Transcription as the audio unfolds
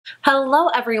Hello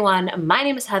everyone, my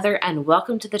name is Heather and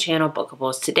welcome to the channel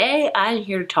Bookables. Today I'm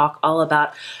here to talk all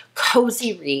about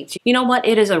cozy reads. You know what?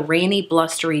 It is a rainy,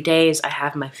 blustery day. I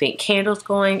have my faint candles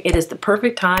going. It is the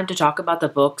perfect time to talk about the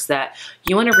books that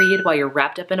you want to read while you're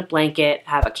wrapped up in a blanket,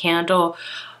 have a candle,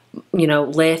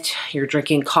 lit, you're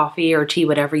drinking coffee or tea,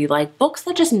 whatever you like. Books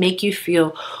that just make you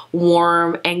feel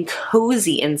warm and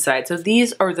cozy inside. So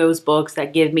these are those books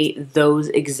that give me those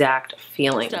exact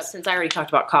feelings. Since I already talked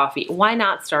about coffee, why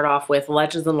not start off with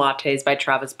Legends and Lattes by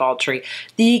Travis Baldree,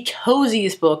 the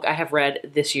coziest book I have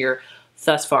read this year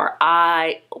thus far.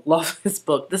 I love this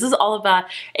book. This is all about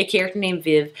a character named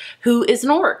Viv who is an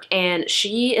orc, and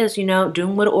she is,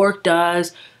 doing what an orc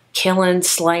does, killing,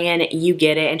 slaying, you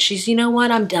get it. And she's, you know what,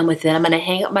 I'm done with it. I'm gonna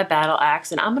hang up my battle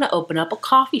axe and I'm gonna open up a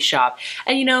coffee shop.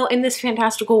 And in this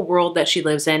fantastical world that she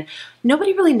lives in,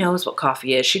 nobody really knows what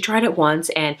coffee is. She tried it once,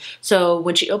 and so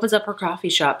when she opens up her coffee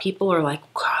shop, people are like,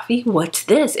 coffee? What's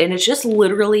this? And it's just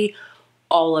literally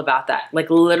all about that. Like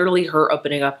literally her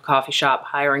opening up a coffee shop,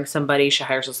 hiring somebody. She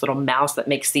hires this little mouse that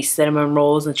makes these cinnamon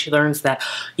rolls, and she learns that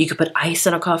you can put ice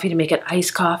in a coffee to make it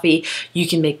iced coffee. You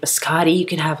can make biscotti. You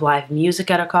can have live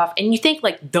music at a coffee. And you think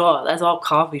like, duh, that's all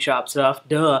coffee shop stuff,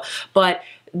 duh. But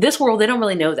this world, they don't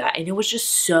really know that. And it was just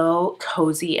so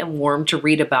cozy and warm to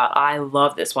read about. I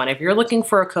love this one. If you're looking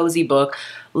for a cozy book,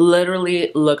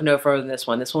 literally look no further than this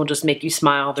one. This one will just make you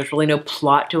smile. There's really no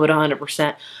plot to it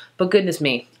 100%. But goodness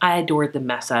me, I adored the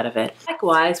mess out of it.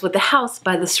 Likewise, with The House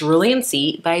by the Cerulean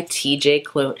Sea by T.J.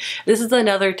 Klune. This is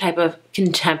another type of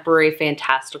contemporary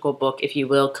fantastical book, if you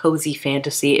will, cozy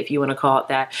fantasy, if you want to call it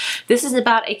that. This is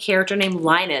about a character named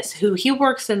Linus, who he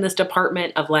works in this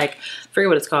department of I forget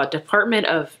what it's called, department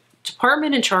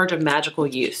in charge of magical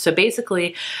youth. So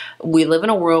basically, we live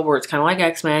in a world where it's kind of like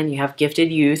X-Men. You have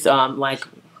gifted youth, like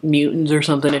mutants or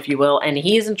something, if you will, and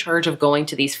he's in charge of going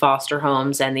to these foster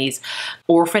homes and these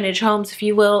orphanage homes, if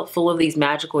you will, full of these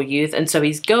magical youth. And so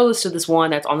he goes to this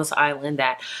one that's on this island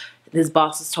that his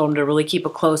boss has told him to really keep a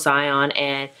close eye on,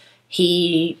 and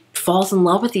he falls in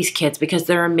love with these kids because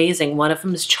they're amazing. One of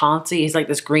them is Chauncey. He's like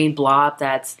this green blob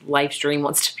that's life's dream,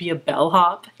 wants to be a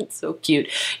bellhop. It's so cute.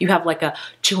 You have like a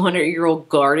 200-year-old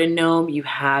garden gnome. You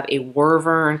have a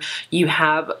wyvern. You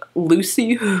have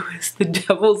Lucy, who is the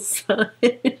devil's son.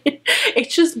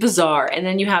 It's just bizarre. And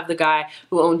then you have the guy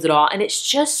who owns it all. And it's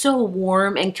just so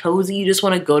warm and cozy. You just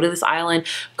want to go to this island,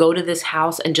 go to this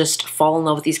house, and just fall in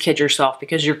love with these kids yourself,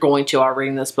 because you're going to while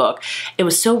reading this book. It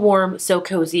was so warm, so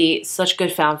cozy, such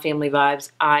good found family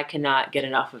vibes. I cannot get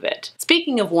enough of it.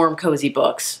 Speaking of warm, cozy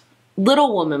books,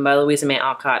 Little Woman by Louisa May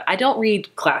Alcott. I don't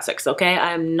read classics, okay?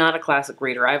 I'm not a classic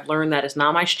reader. I've learned that it's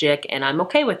not my shtick, and I'm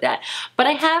okay with that. But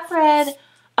I have read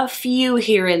a few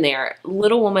here and there.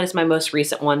 Little Woman is my most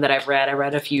recent one that I've read. I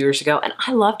read a few years ago, and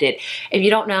I loved it. If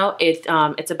you don't know,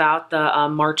 it's about the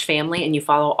March family, and you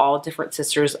follow all different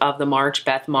sisters of the March: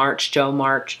 Beth March, Jo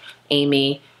March,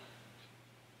 Amy.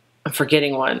 I'm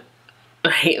forgetting one. I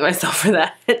hate myself for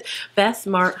that.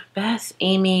 Beth,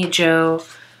 Amy, Jo.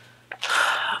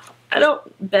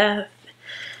 Beth,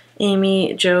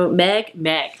 Amy, Jo, Meg.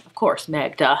 Of course,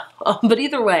 Meg, duh. But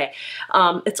either way,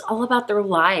 it's all about their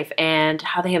life and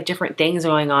how they have different things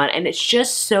going on. And it's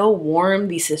just so warm.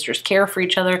 These sisters care for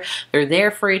each other. They're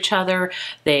there for each other.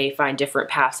 They find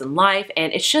different paths in life.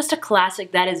 And it's just a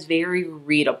classic that is very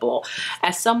readable.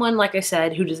 As someone, like I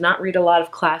said, who does not read a lot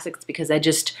of classics because I'm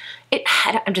just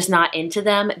not into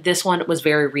them, this one was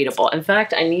very readable. In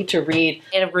fact, I need to read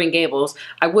Anne of Green Gables.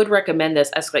 I would recommend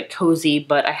this as like cozy,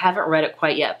 but I haven't read it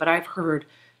quite yet. But I've heard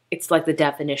it's like the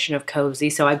definition of cozy,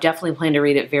 so I definitely plan to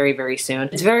read it very, very soon.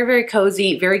 It's very, very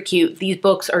cozy, very cute. These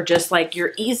books are just like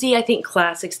your easy, I think,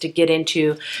 classics to get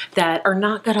into that are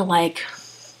not gonna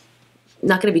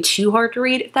be too hard to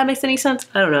read, if that makes any sense.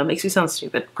 I don't know, it makes me sound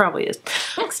stupid. Probably is.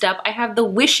 Next up, I have The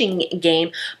Wishing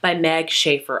Game by Meg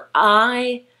Schaefer.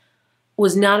 I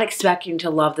was not expecting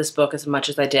to love this book as much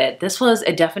as I did. This was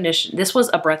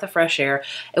a breath of fresh air.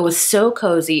 It was so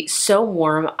cozy, so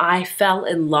warm. I fell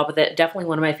in love with it. Definitely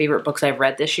one of my favorite books I've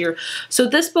read this year. So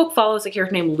this book follows a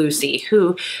character named Lucy,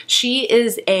 who she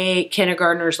is a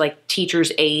kindergartner's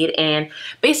teacher's aide, and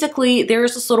basically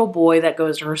there's this little boy that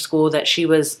goes to her school that she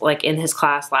was in his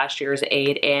class last year as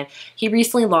aide, and he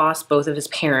recently lost both of his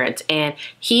parents, and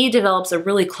he develops a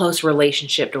really close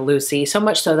relationship to Lucy, so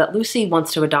much so that Lucy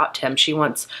wants to adopt him. She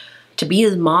wants to be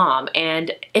his mom.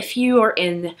 And if you are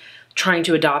in trying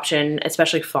to adoption,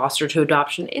 especially foster to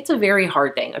adoption, it's a very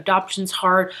hard thing. Adoption's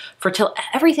hard.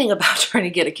 Everything about trying to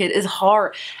get a kid is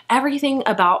hard. Everything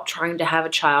about trying to have a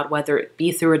child, whether it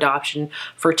be through adoption,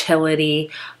 fertility,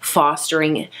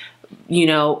 fostering, you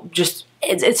know, just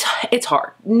it's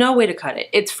hard. No way to cut it.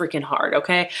 It's freaking hard,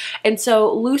 okay? And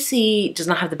so Lucy does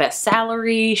not have the best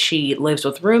salary. She lives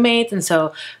with roommates. And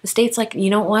so the state's like,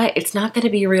 you know what? It's not going to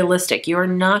be realistic. You are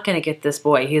not going to get this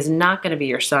boy. He is not going to be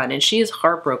your son. And she is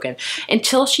heartbroken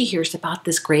until she hears about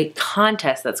this great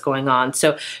contest that's going on.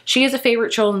 So she is a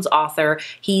favorite children's author.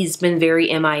 He's been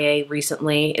very MIA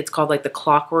recently. It's called like the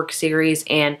Clockwork series.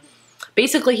 And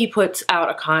basically, he puts out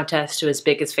a contest to his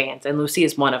biggest fans, and Lucy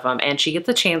is one of them, and she gets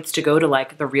a chance to go to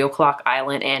like the real Clock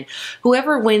Island, and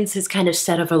whoever wins his kind of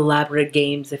set of elaborate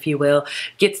games, if you will,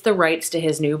 gets the rights to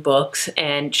his new books,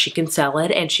 and she can sell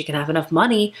it, and she can have enough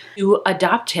money to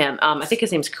adopt him. I think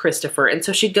his name's Christopher, and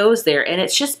so she goes there, and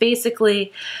it's just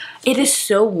basically, it is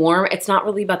so warm. It's not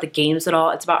really about the games at all.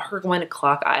 It's about her going to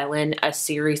Clock Island, a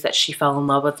series that she fell in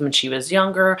love with when she was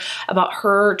younger, about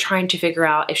her trying to figure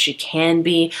out if she can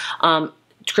be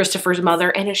Christopher's mother,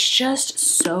 and it's just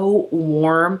so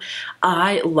warm.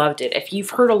 I loved it. If you've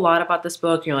heard a lot about this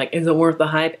book, you're like, is it worth the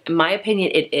hype? In my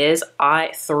opinion, it is.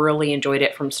 I thoroughly enjoyed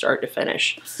it from start to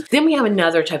finish. Then we have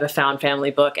another type of found family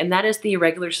book, and that is the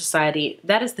Irregular Society.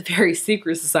 That is the Very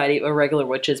Secret Society of Irregular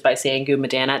Witches by Sangu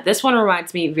Madana. This one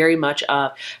reminds me very much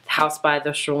of The House by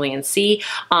the Cerulean Sea.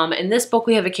 In this book,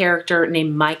 we have a character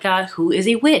named Micah who is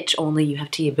a witch, only you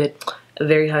have to be a bit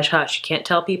very hush hush. You can't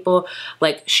tell people.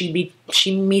 Like she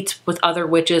meets with other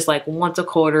witches like once a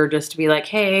quarter just to be like,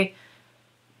 hey,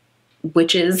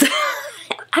 witches.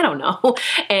 I don't know.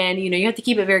 And, you know, you have to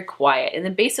keep it very quiet. And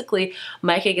then basically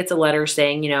Micah gets a letter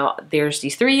saying, you know, there's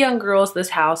these 3 young girls in this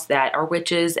house that are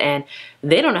witches and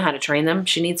they don't know how to train them.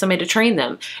 She needs somebody to train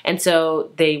them. And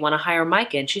so they want to hire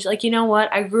Micah. And she's like, you know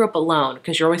what? I grew up alone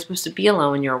because you're always supposed to be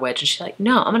alone when you're a witch. And she's like,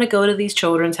 no, I'm going to go to these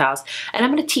children's house and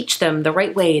I'm going to teach them the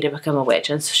right way to become a witch.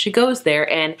 And so she goes there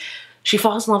and she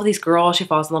falls in love with these girls. She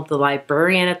falls in love with the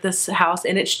librarian at this house.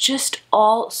 And it's just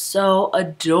all so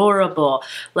adorable.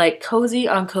 Like cozy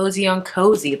on cozy on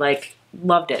cozy. Like,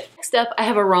 loved it. Next up, I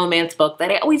have a romance book that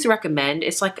I always recommend.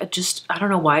 It's like I don't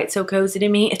know why it's so cozy to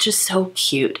me. It's just so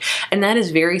cute. And that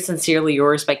is Very Sincerely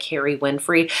Yours by Carrie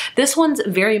Winfrey. This one's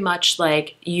very much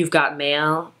like You've Got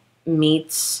Mail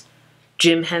meets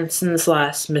Jim Henson /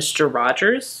 Mr.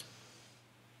 Rogers.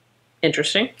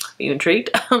 Interesting. Are you intrigued?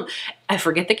 I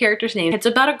forget the character's name. It's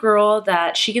about a girl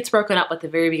that she gets broken up with at the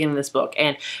very beginning of this book,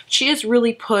 and she has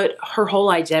really put her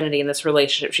whole identity in this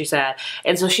relationship she's had,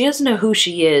 and so she doesn't know who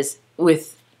she is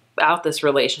without this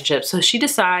relationship. So she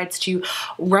decides to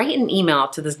write an email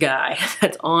to this guy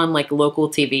that's on like local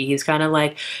TV. He's kind of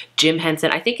like Jim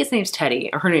Henson. I think his name's Teddy,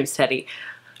 or her name's Teddy.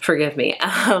 Forgive me.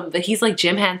 But he's like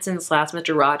Jim Henson /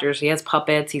 Mr. Rogers. He has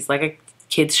puppets. He's like a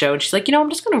kids show, and she's like, you know, I'm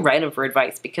just gonna write him for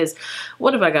advice because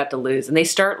what have I got to lose? And they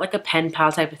start like a pen pal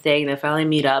type of thing, and they finally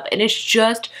meet up, and it's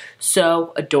just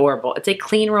so adorable. It's a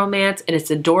clean romance and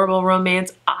it's adorable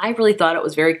romance. I really thought it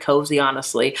was very cozy,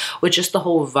 honestly, with just the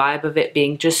whole vibe of it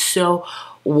being just so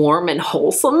warm and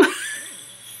wholesome.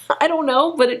 I don't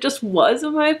know, but it just was,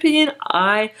 in my opinion.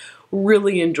 I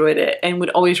really enjoyed it and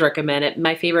would always recommend it.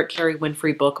 My favorite Carrie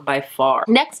Winfrey book by far.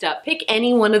 Next up, pick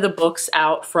any one of the books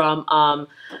out from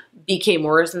B.K.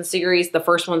 Morrison series. The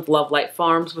first one's Love Light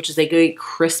Farms, which is a good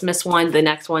Christmas one. The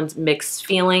next one's Mixed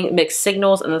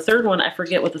Signals. And the third one, I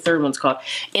forget what the third one's called,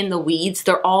 In the Weeds.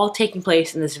 They're all taking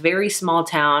place in this very small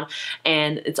town,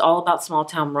 and it's all about small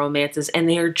town romances, and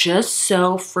they are just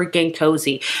so freaking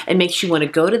cozy. It makes you want to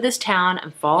go to this town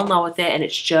and fall in love with it, and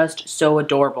it's just so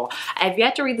adorable. I've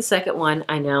yet to read the second one.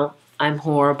 I know I'm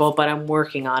horrible, but I'm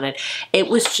working on it. It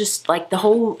was just like the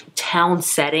whole town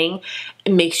setting,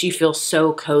 it makes you feel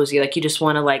so cozy. Like you just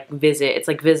want to like visit. It's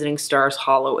like visiting Stars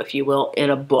Hollow, if you will,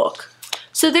 in a book.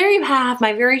 So there you have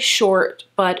my very short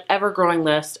but ever-growing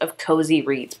list of cozy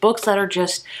reads. Books that are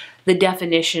just the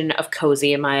definition of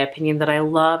cozy, in my opinion, that I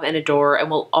love and adore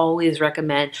and will always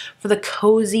recommend for the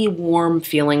cozy, warm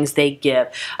feelings they give.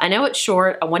 I know it's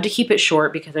short. I want to keep it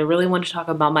short because I really want to talk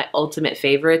about my ultimate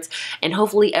favorites, and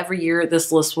hopefully every year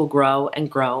this list will grow and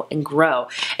grow and grow.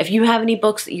 If you have any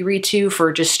books that you read to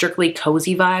for just strictly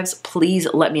cozy vibes, please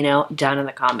let me know down in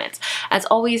the comments. As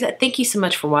always, thank you so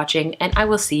much for watching, and I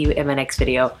will see you in my next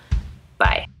video.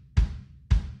 Bye.